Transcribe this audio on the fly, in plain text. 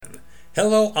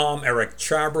Hello, I'm Eric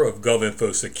Chabra of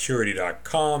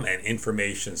GovInfoSecurity.com and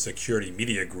Information Security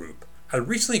Media Group. I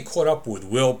recently caught up with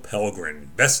Will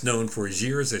Pelgrin, best known for his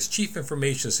years as Chief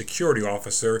Information Security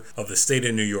Officer of the state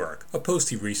of New York, a post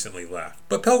he recently left.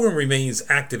 But Pelgrin remains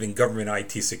active in government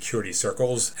IT security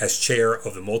circles as chair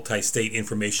of the Multi-State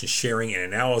Information Sharing and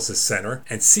Analysis Center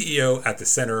and CEO at the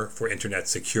Center for Internet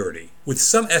Security. With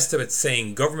some estimates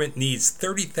saying government needs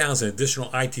 30,000 additional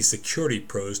IT security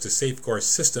pros to safeguard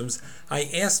systems, I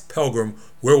asked Pelgrin,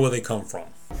 where will they come from?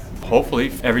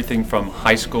 Hopefully everything from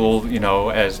high school,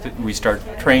 as we start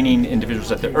training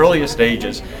individuals at the earliest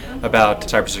stages about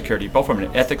cybersecurity, both from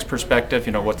an ethics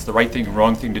perspective, what's the right thing and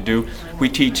wrong thing to do. We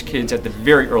teach kids at the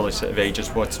very earliest of ages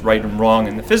what's right and wrong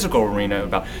in the physical arena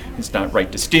about it's not right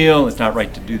to steal, it's not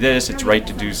right to do this, it's right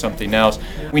to do something else.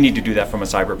 We need to do that from a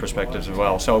cyber perspective as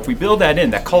well. So if we build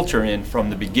that culture in from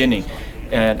the beginning,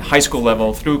 at high school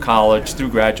level, through college, through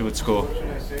graduate school,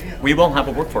 we will have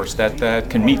a workforce that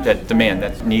can meet that demand,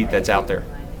 that need that's out there.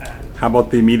 How about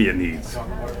the immediate needs?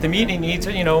 The immediate needs,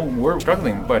 we're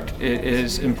struggling, but it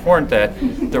is important that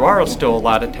there are still a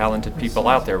lot of talented people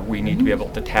out there. We need to be able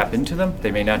to tap into them.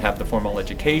 They may not have the formal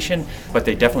education, but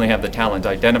they definitely have the talent,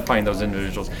 identifying those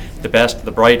individuals, the best,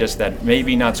 the brightest, that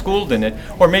maybe not schooled in it,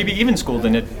 or maybe even schooled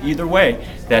in it, either way,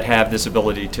 that have this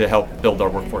ability to help build our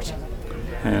workforce.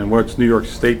 And what's New York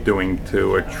State doing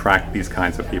to attract these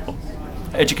kinds of people?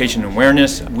 Education and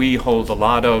awareness. We hold a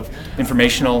lot of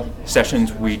informational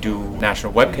sessions. We do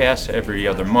national webcasts every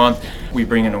other month. We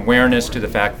bring an awareness to the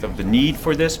fact of the need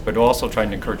for this, but also trying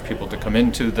to encourage people to come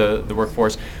into the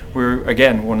workforce. We're,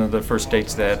 again, one of the first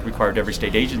states that required every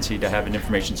state agency to have an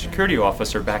information security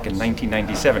officer back in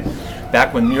 1997,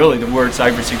 back when really the word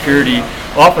cybersecurity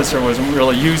officer wasn't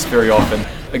really used very often.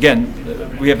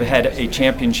 Again, we have had a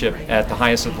championship at the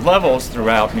highest of the levels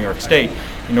throughout New York State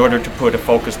in order to put a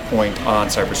focus point on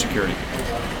cybersecurity.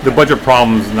 The budget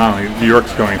problems not only New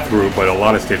York's going through, but a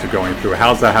lot of states are going through.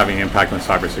 How's that having an impact on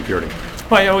cybersecurity?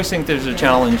 Well, I always think there's a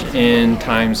challenge in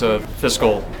times of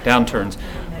fiscal downturns,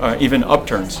 even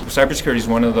upturns. Cybersecurity is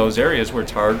one of those areas where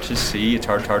it's hard to see, it's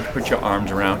hard to put your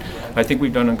arms around. I think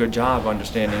we've done a good job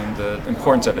understanding the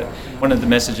importance of it. One of the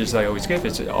messages I always give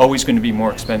is it's always going to be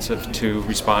more expensive to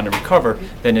respond and recover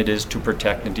than it is to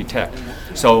protect and detect.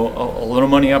 So a little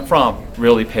money up front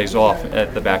really pays off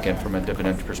at the back end from a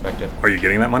dividend perspective. Are you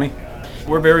getting that money?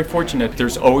 We're very fortunate.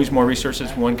 There's always more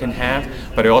resources one can have,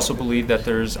 but I also believe that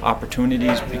there's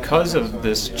opportunities because of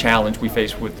this challenge we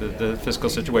face with the fiscal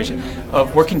situation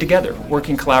of working together,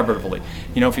 working collaboratively.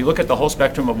 If you look at the whole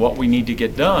spectrum of what we need to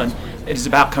get done, it is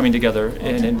about coming together,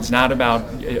 and it's not about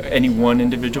any one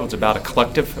individual. It's about a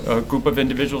collective group of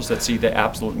individuals that see the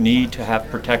absolute need to have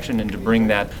protection and to bring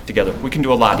that together. We can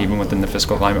do a lot even within the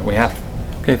fiscal climate we have.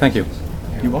 Okay, thank you.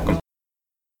 You're welcome.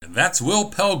 That's Will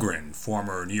Pelgrin,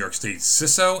 former New York State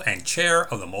CISO and chair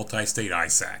of the Multi-State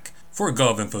ISAC. For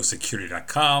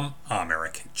GovInfoSecurity.com, I'm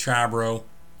Eric Chabra.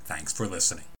 Thanks for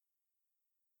listening.